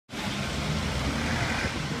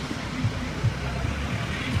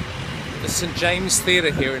St James Theatre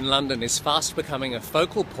here in London is fast becoming a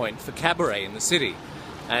focal point for cabaret in the city.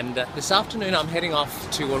 And this afternoon I'm heading off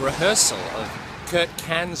to a rehearsal of Kurt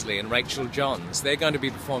Kansley and Rachel Johns. They're going to be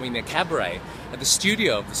performing their cabaret at the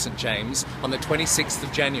studio of the St James on the 26th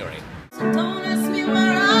of January. So don't ask me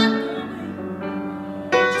where I'm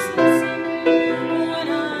going, just listen when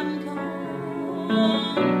I'm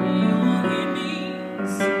gone. Hear me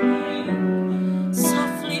sing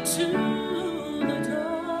softly to the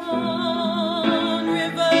dawn.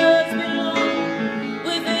 Rivers belong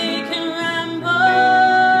where they can ramble.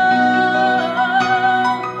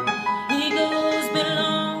 Eagles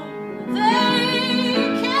belong they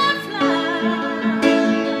can fly.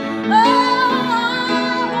 Oh,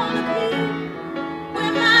 I wanna be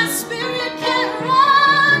where my spirit can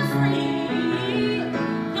run free.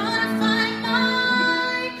 Gonna find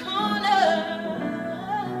my corner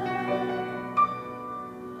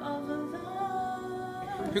of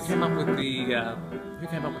love. Who came up with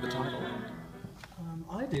the title?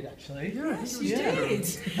 I did actually. Yes, you did. I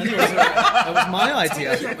think it was my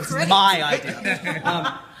idea. It was my idea.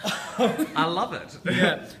 I love it.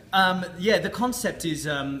 Yeah. The concept is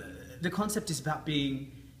about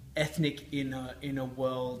being ethnic in a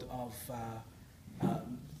world of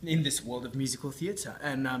in this world of musical theatre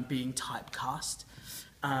and being typecast,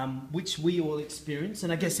 which we all experience,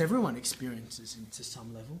 and I guess everyone experiences to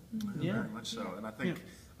some level. Yeah, very much so. And I think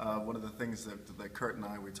one of the things that Kurt and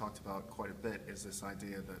I we talked about quite a bit is this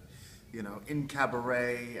idea that, you know, in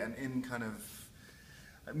cabaret and in kind of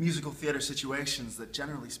musical theatre situations, that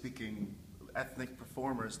generally speaking, ethnic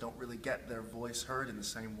performers don't really get their voice heard in the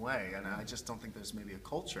same way. And I just don't think there's maybe a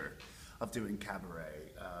culture of doing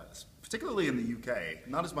cabaret, particularly in the UK,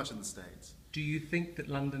 not as much in the States. Do you think that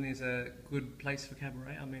London is a good place for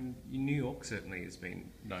cabaret? I mean, New York certainly has been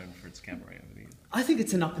known for its cabaret over the years. I think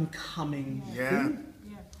it's an up and coming thing.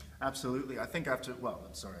 Absolutely. I think after, well,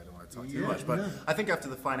 I'm sorry, I don't want to talk too much, but I think after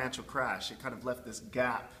the financial crash, it kind of left this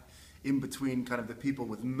gap in between kind of the people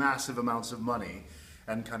with massive amounts of money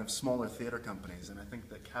and kind of smaller theatre companies. And I think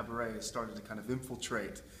that cabaret has started to kind of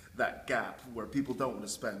infiltrate that gap where people don't want to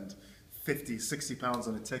spend 50, 60 pounds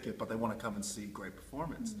on a ticket, but they want to come and see great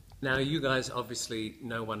performance. Now, you guys obviously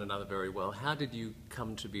know one another very well. How did you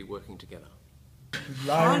come to be working together?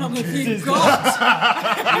 Lion King.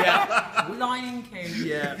 Lion King.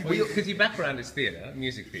 Yeah. Because your background is theatre,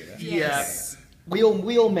 music theatre. Yes. We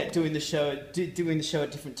all met doing the show at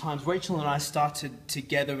different times. Rachel and I started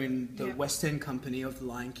together in the Westend Company of the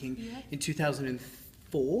Lion King in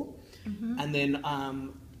 2004, and then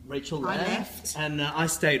Rachel left, and I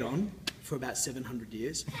stayed on for about 700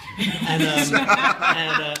 years, and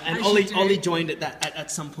Ollie joined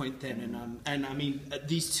at some point then, and I mean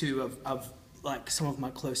these two of like some of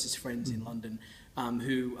my closest friends in London,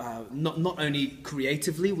 who not only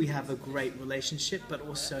creatively we have a great relationship, but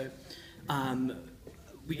also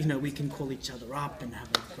we can call each other up and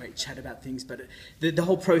have a great chat about things. But the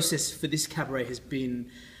whole process for this cabaret has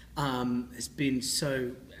been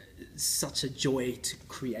such a joy to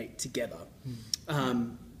create together.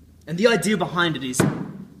 And the idea behind it is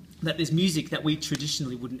that there's music that we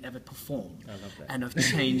traditionally wouldn't ever perform. I love that. And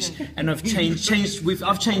I've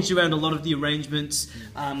changed around a lot of the arrangements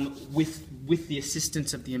with the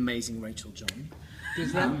assistance of the amazing Rachel John.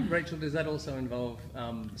 Does that, Rachel, does that also involve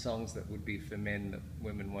songs that would be for men that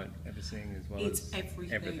women won't ever sing as well? It's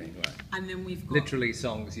everything. Everything, right. And then we've got literally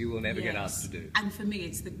songs you will never get asked to do. And for me,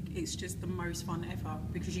 it's just the most fun ever,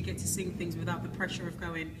 because you get to sing things without the pressure of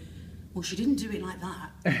going, well, she didn't do it like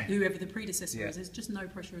that. Whoever the predecessor is, there's just no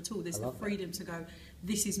pressure at all. There's the freedom to go,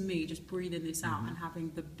 this is me, just breathing this out and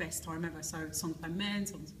having the best time ever. So songs by men,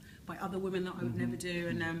 songs by other women that I would never do,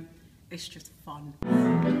 and it's just fun.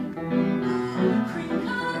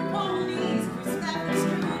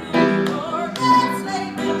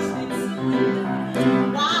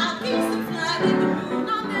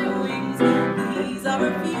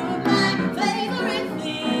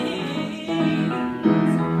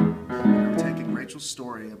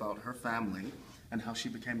 Story about her family and how she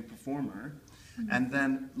became a performer, and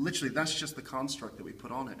then literally that's just the construct that we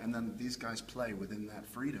put on it, and then these guys play within that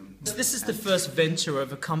freedom. So this is the first venture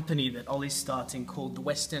of a company that Ollie's starting called the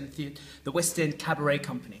Westend Cabaret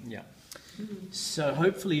Company. Yeah. So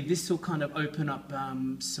hopefully this will kind of open up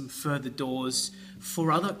some further doors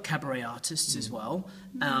for other cabaret artists as well,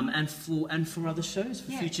 and for other shows,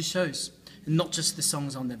 for future shows, and not just the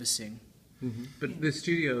songs I'll never sing. But the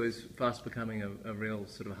studio is fast becoming a real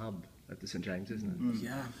sort of hub at the St James, isn't it?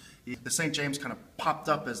 Yeah. The St. James kind of popped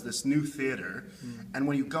up as this new theater, and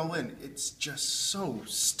when you go in, it's just so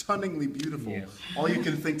stunningly beautiful. Yeah. All you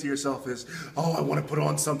can think to yourself is, "Oh, I want to put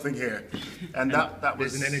on something here," and that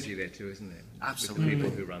was. There's an energy there too, isn't there? Absolutely. With the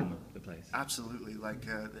people who run the place. Absolutely, like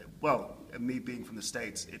well, me being from the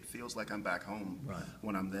States, it feels like I'm back home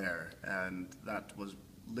when I'm there, and that was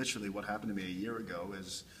literally what happened to me a year ago.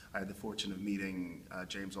 Is I had the fortune of meeting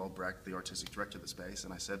James Albrecht, the artistic director of the space,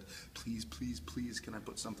 and I said, please, please, please, can I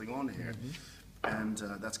put something on here? And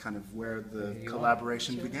that's kind of where the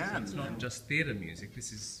collaboration began. It's not just theatre music,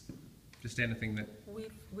 this is just anything that...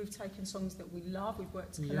 We've taken songs that we love, we've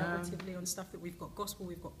worked collaboratively on stuff that we've got gospel,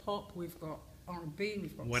 we've got pop, we've got R&B,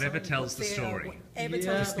 we've got whatever soul, tells the theatre, story. Whatever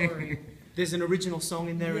tells the story. There's an original song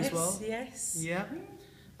in there as well. Yes. Yeah.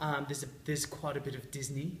 There's quite a bit of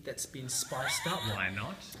Disney that's been spiced up. Why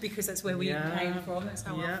not? Because that's where we came from, that's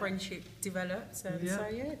how our friendship developed. So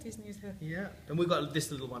Yeah. Disney is her. Yeah. And we've got this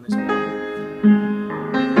little one as well.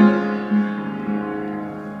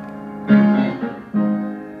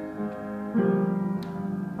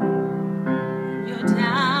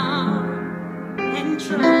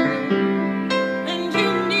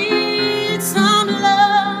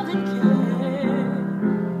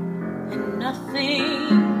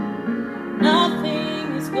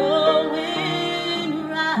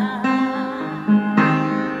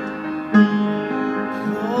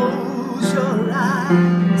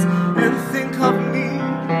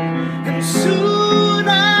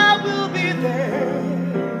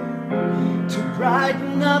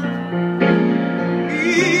 Brighten up